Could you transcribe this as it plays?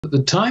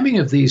The timing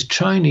of these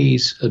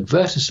Chinese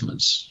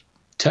advertisements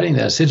telling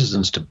their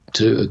citizens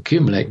to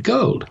accumulate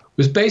gold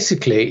was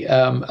basically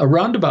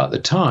around about the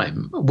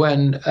time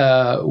when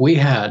we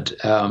had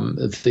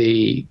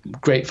the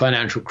great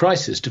financial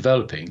crisis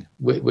developing,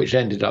 which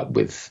ended up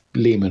with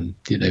Lehman,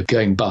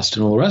 going bust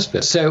and all the rest of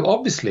it. So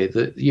obviously,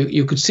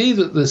 you could see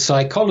that the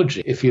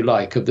psychology, if you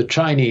like, of the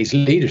Chinese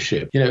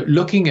leadership,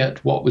 looking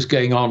at what was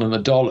going on in the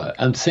dollar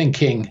and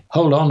thinking,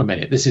 hold on a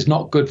minute, this is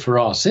not good for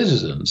our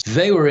citizens.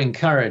 They were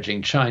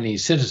encouraging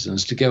Chinese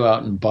citizens to go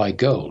out and buy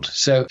gold.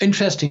 So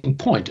interesting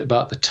point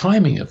about the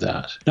timing of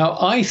that. Now,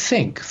 I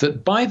think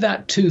that by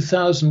that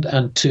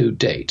 2002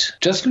 date,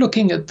 just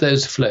looking at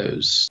those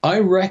flows, I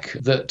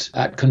reckon that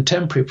at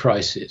contemporary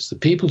prices, the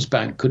People's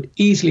Bank could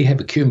easily have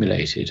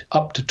accumulated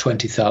up to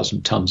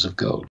 20,000 tons of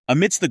gold.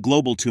 Amidst the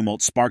global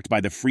tumult sparked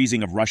by the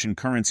freezing of Russian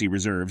currency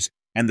reserves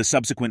and the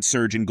subsequent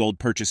surge in gold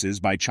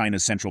purchases by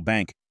China's central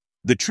bank,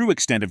 the true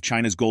extent of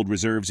China's gold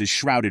reserves is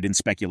shrouded in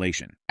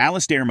speculation.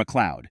 Alasdair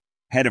Macleod,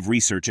 head of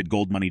research at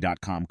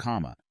goldmoney.com,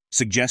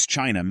 suggests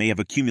China may have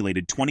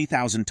accumulated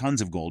 20,000 tons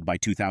of gold by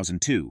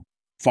 2002,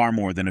 far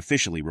more than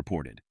officially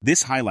reported.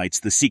 This highlights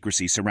the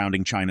secrecy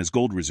surrounding China's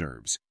gold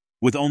reserves,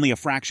 with only a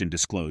fraction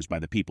disclosed by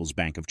the People's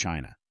Bank of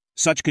China.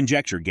 Such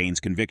conjecture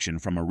gains conviction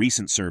from a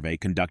recent survey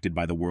conducted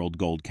by the World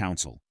Gold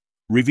Council,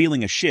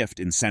 revealing a shift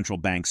in central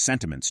bank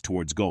sentiments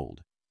towards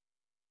gold.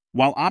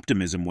 While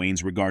optimism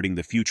wanes regarding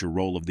the future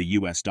role of the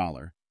US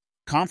dollar,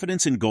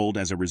 confidence in gold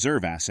as a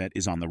reserve asset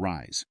is on the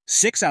rise.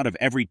 6 out of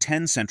every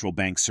 10 central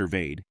banks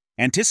surveyed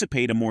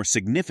anticipate a more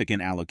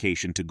significant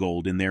allocation to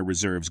gold in their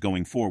reserves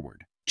going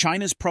forward.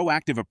 China's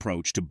proactive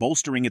approach to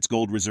bolstering its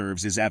gold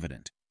reserves is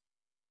evident.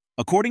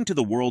 According to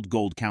the World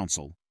Gold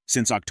Council,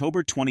 since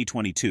October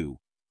 2022,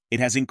 it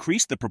has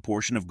increased the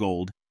proportion of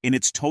gold in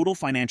its total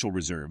financial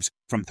reserves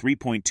from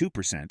 3.2%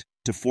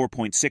 to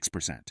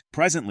 4.6%.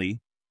 Presently,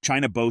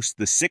 China boasts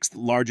the 6th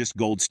largest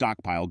gold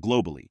stockpile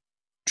globally,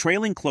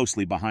 trailing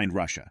closely behind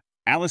Russia.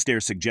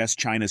 Alasdair suggests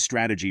China's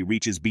strategy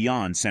reaches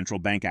beyond central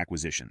bank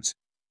acquisitions.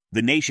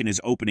 The nation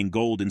is opening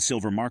gold and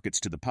silver markets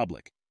to the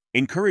public,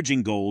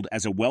 encouraging gold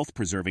as a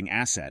wealth-preserving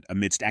asset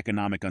amidst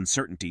economic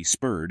uncertainty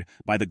spurred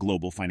by the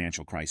global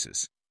financial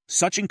crisis.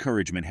 Such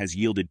encouragement has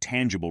yielded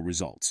tangible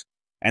results,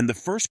 and the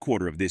first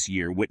quarter of this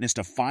year witnessed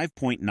a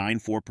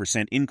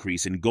 5.94%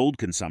 increase in gold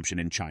consumption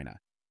in China,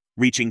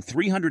 reaching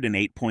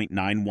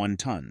 308.91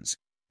 tons,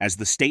 as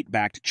the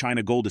state-backed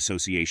China Gold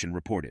Association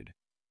reported.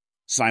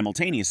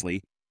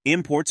 Simultaneously,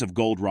 imports of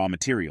gold raw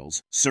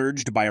materials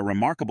surged by a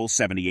remarkable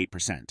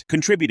 78%,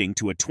 contributing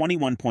to a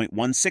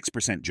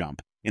 21.16%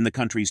 jump in the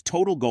country's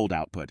total gold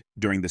output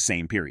during the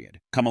same period.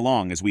 Come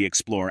along as we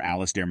explore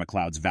Alasdair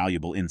Macleod's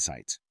valuable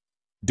insights.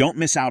 Don't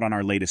miss out on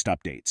our latest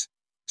updates.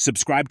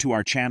 Subscribe to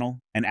our channel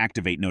and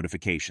activate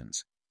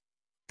notifications.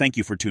 Thank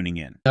you for tuning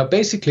in. Now,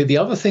 basically, the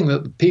other thing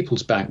that the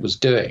People's Bank was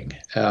doing,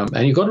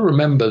 and you've got to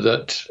remember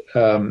that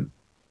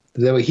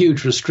there were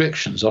huge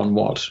restrictions on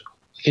what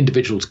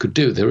individuals could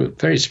do. There were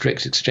very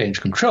strict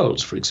exchange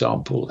controls, for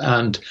example,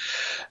 and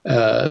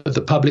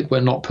the public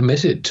were not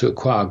permitted to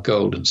acquire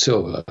gold and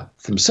silver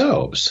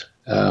themselves.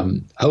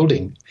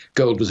 Holding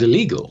gold was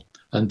illegal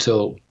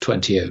until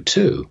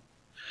 2002.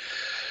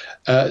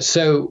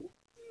 So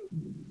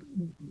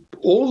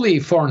all the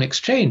foreign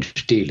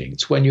exchange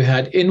dealings, when you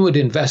had inward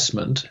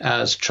investment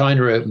as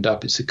China opened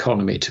up its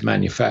economy to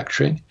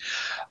manufacturing,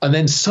 and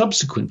then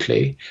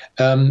subsequently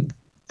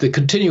the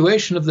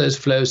continuation of those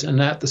flows,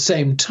 and at the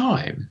same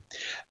time,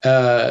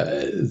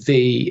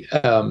 the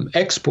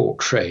export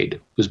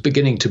trade was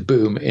beginning to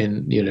boom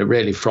in,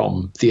 really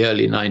from the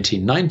early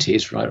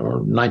 1990s, right,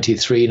 or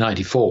 93,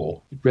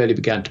 94. It really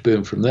began to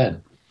boom from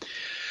then.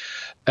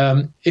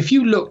 If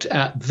you looked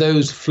at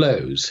those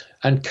flows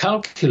and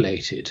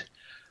calculated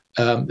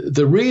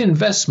the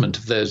reinvestment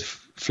of those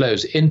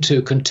flows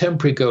into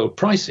contemporary gold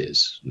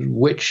prices,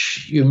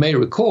 which you may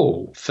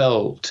recall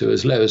fell to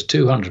as low as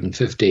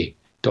 $250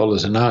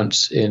 an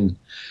ounce in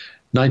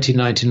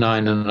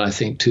 1999 and I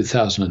think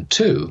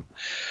 2002,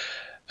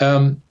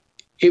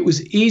 it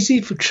was easy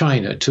for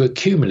China to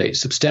accumulate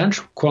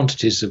substantial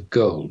quantities of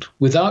gold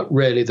without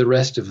really the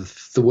rest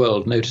of the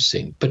world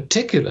noticing,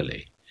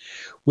 particularly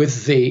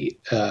with the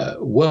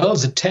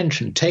world's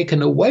attention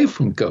taken away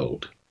from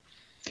gold,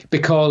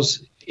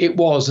 because it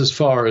was, as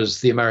far as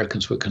the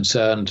Americans were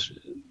concerned,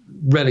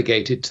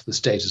 relegated to the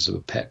status of a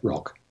pet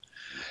rock.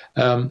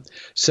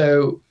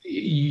 So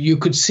you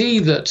could see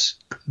that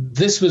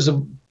this was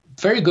a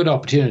very good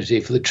opportunity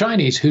for the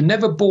Chinese, who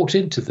never bought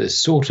into this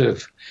sort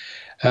of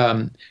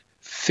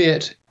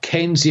fiat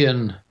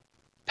Keynesian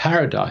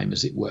paradigm,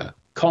 as it were,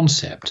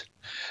 concept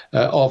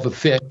of a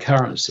fiat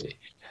currency.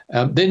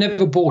 They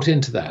never bought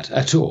into that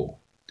at all.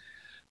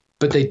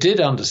 But they did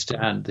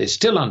understand, they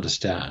still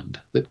understand,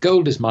 that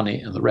gold is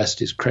money and the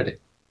rest is credit.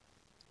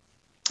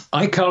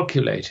 I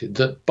calculated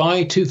that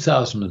by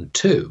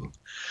 2002,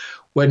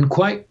 when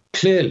quite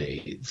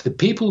clearly the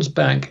People's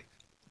Bank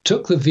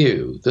took the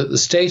view that the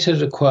state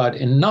had acquired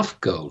enough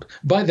gold.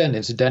 By then,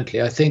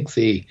 incidentally, I think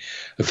the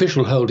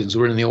official holdings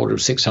were in the order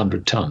of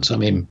 600 tons. I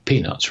mean,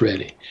 peanuts,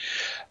 really.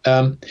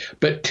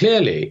 But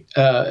clearly,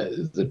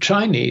 the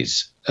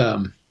Chinese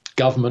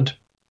government,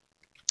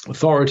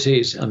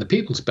 authorities, and the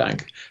People's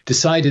Bank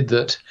decided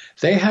that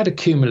they had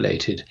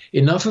accumulated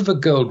enough of a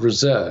gold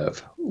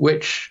reserve,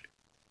 which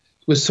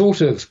was sort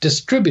of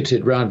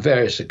distributed around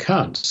various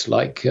accounts,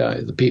 like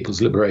the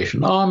People's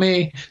Liberation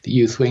Army, the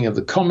youth wing of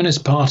the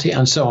Communist Party,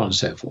 and so on and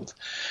so forth,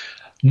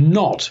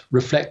 not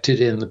reflected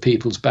in the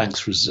People's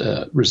Bank's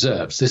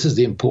reserves. This is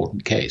the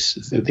important case,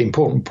 the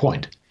important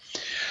point.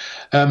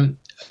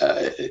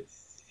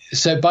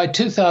 So by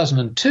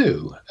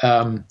 2002,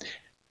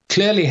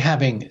 clearly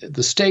having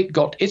the state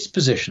got its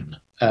position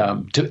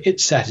to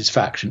its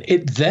satisfaction,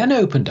 it then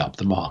opened up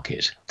the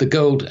market, the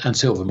gold and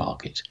silver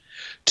market,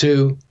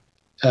 to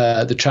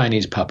the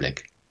Chinese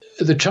public.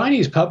 The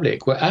Chinese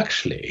public were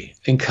actually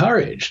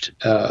encouraged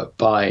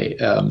by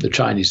the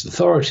Chinese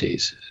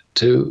authorities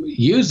to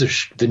use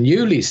the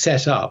newly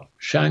set up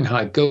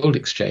Shanghai Gold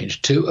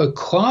Exchange to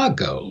acquire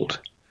gold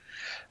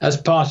as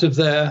part of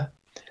their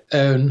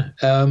own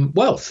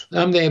wealth.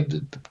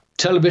 The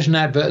television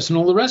adverts and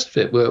all the rest of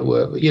it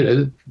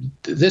were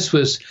this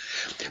was.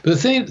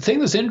 But the thing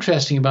that's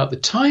interesting about the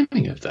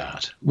timing of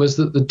that was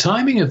that the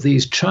timing of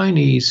these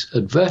Chinese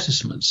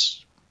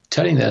advertisements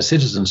telling their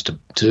citizens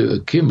to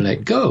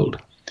accumulate gold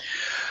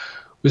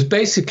was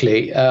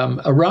basically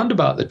around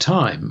about the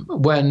time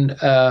when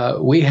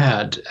we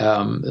had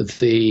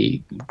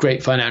the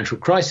great financial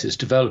crisis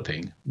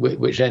developing,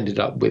 which ended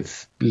up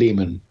with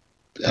Lehman,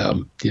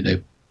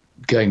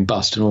 going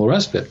bust and all the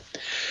rest of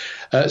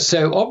it.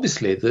 So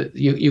obviously,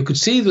 you could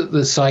see that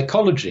the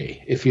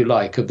psychology, if you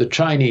like, of the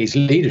Chinese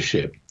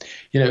leadership,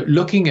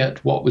 looking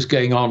at what was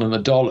going on in the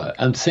dollar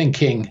and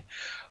thinking,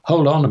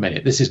 hold on a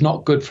minute, this is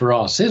not good for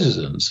our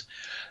citizens.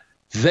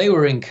 They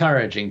were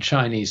encouraging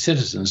Chinese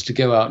citizens to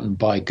go out and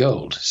buy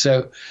gold.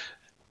 So,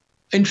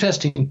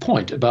 interesting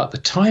point about the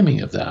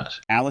timing of that.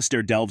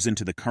 Alasdair delves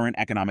into the current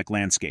economic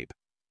landscape,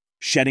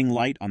 shedding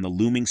light on the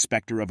looming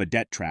specter of a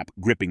debt trap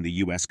gripping the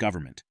U.S.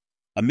 government.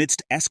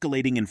 Amidst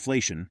escalating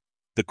inflation,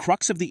 the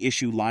crux of the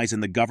issue lies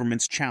in the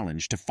government's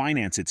challenge to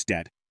finance its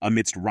debt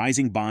amidst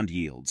rising bond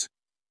yields.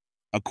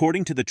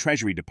 According to the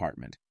Treasury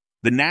Department,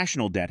 the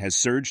national debt has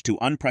surged to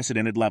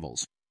unprecedented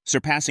levels,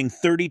 surpassing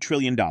 $30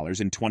 trillion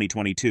in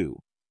 2022,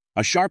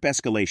 a sharp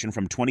escalation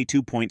from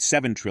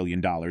 $22.7 trillion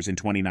in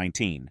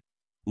 2019,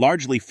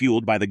 largely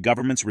fueled by the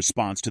government's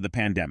response to the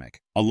pandemic.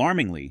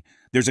 Alarmingly,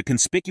 there's a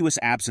conspicuous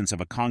absence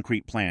of a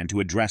concrete plan to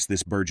address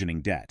this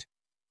burgeoning debt.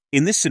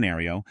 In this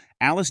scenario,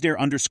 Alasdair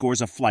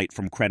underscores a flight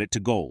from credit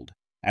to gold,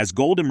 as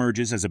gold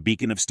emerges as a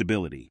beacon of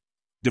stability,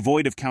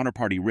 devoid of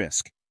counterparty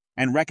risk,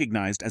 and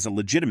recognized as a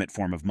legitimate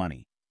form of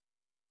money.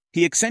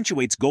 He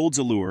accentuates gold's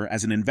allure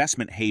as an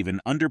investment haven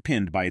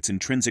underpinned by its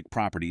intrinsic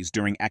properties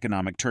during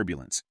economic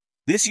turbulence.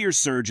 This year's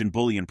surge in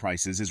bullion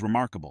prices is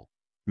remarkable,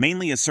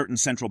 mainly as certain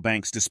central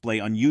banks display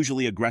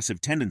unusually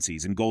aggressive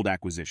tendencies in gold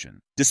acquisition.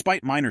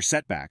 Despite minor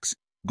setbacks,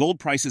 gold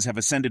prices have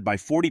ascended by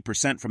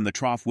 40% from the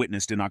trough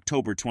witnessed in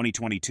October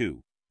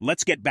 2022.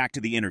 Let's get back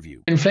to the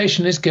interview.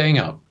 Inflation is going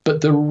up, but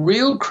the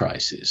real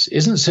crisis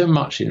isn't so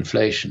much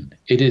inflation.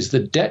 It is the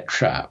debt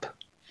trap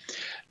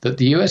that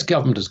the US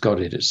government has got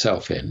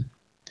itself in.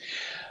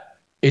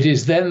 It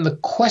is then the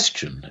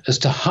question as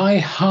to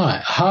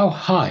how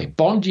high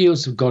bond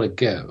yields have got to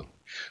go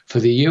for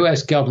the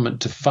US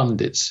government to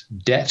fund its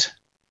debt.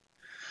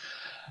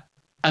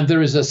 And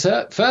there is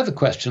a further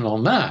question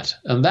on that,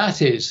 and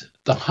that is,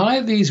 the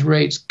higher these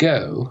rates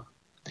go,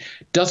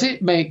 does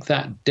it make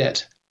that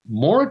debt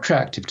more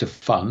attractive to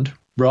fund,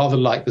 rather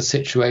like the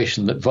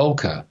situation that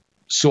Volcker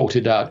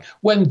sorted out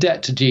when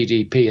debt to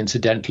GDP,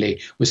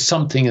 incidentally, was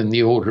something in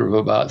the order of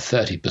about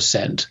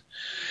 30%?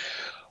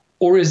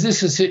 Or is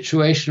this a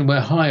situation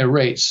where higher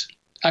rates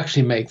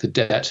actually make the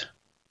debt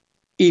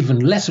even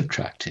less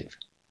attractive?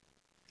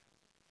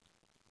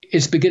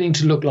 It's beginning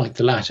to look like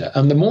the latter.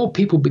 And the more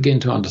people begin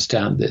to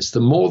understand this,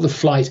 the more the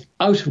flight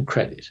out of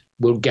credit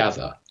will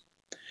gather.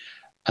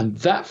 And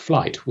that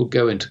flight will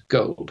go into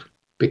gold,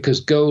 because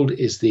gold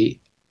is the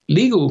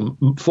legal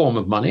form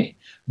of money.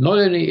 Not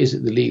only is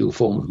it the legal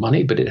form of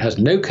money, but it has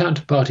no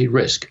counterparty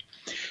risk.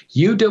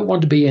 You don't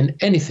want to be in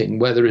anything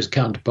where there is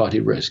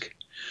counterparty risk.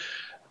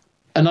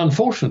 And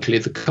unfortunately,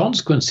 the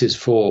consequences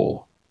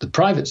for the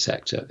private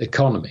sector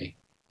economy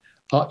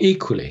are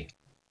equally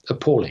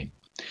appalling.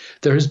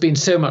 There has been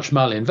so much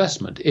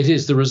malinvestment. It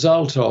is the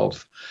result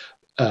of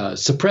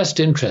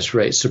suppressed interest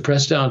rates,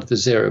 suppressed down to the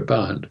zero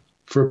bound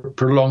for a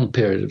prolonged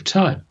period of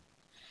time.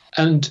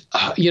 And,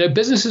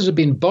 businesses have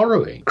been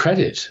borrowing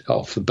credit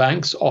off the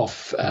banks,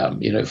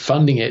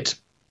 funding it,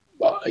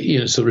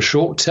 sort of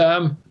short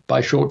term. By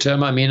short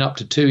term, I mean up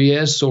to 2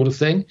 years sort of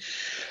thing.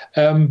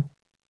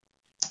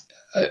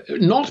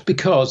 Not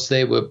because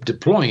they were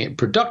deploying it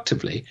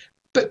productively,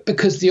 but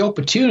because the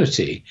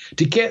opportunity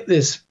to get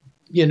this,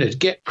 to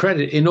get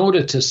credit in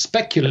order to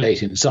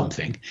speculate in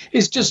something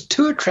is just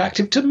too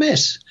attractive to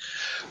miss.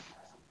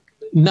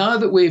 Now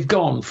that we've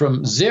gone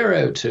from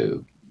 0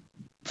 to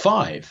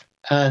 5,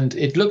 and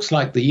it looks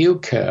like the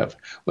yield curve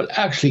will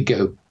actually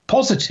go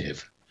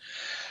positive,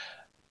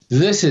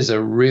 This is a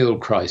real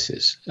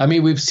crisis. I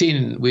mean, we've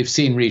seen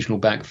regional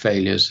bank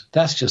failures.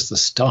 That's just the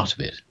start of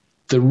it.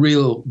 The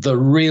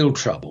real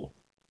trouble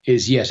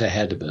is yet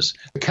ahead of us.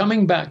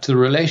 Coming back to the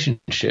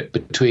relationship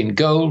between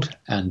gold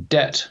and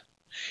debt,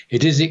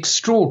 it is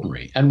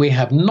extraordinary, and we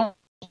have not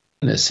done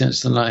this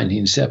since the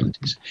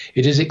 1970s.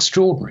 It is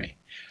extraordinary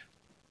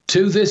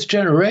to this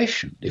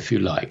generation, if you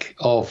like,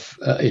 of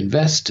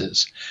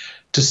investors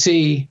to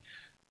see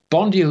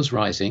bond yields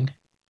rising,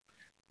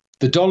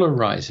 the dollar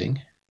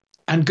rising,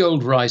 and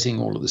gold rising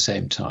all at the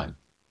same time.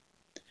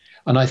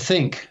 And I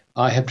think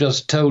I have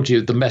just told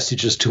you the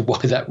message as to why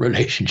that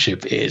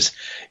relationship is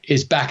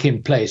back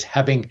in place,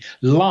 having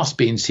last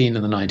been seen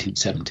in the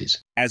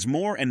 1970s. As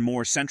more and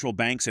more central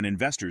banks and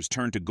investors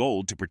turn to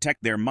gold to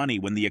protect their money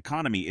when the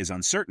economy is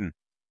uncertain,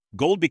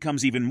 gold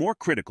becomes even more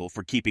critical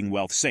for keeping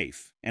wealth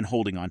safe and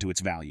holding on to its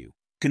value.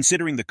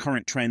 Considering the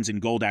current trends in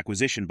gold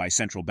acquisition by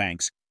central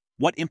banks,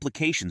 what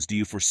implications do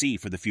you foresee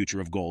for the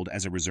future of gold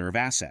as a reserve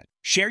asset?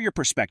 Share your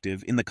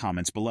perspective in the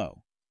comments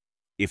below.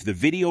 If the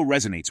video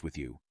resonates with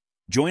you,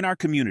 join our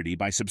community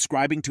by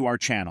subscribing to our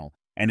channel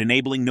and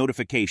enabling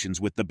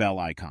notifications with the bell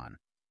icon.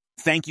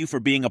 Thank you for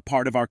being a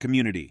part of our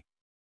community.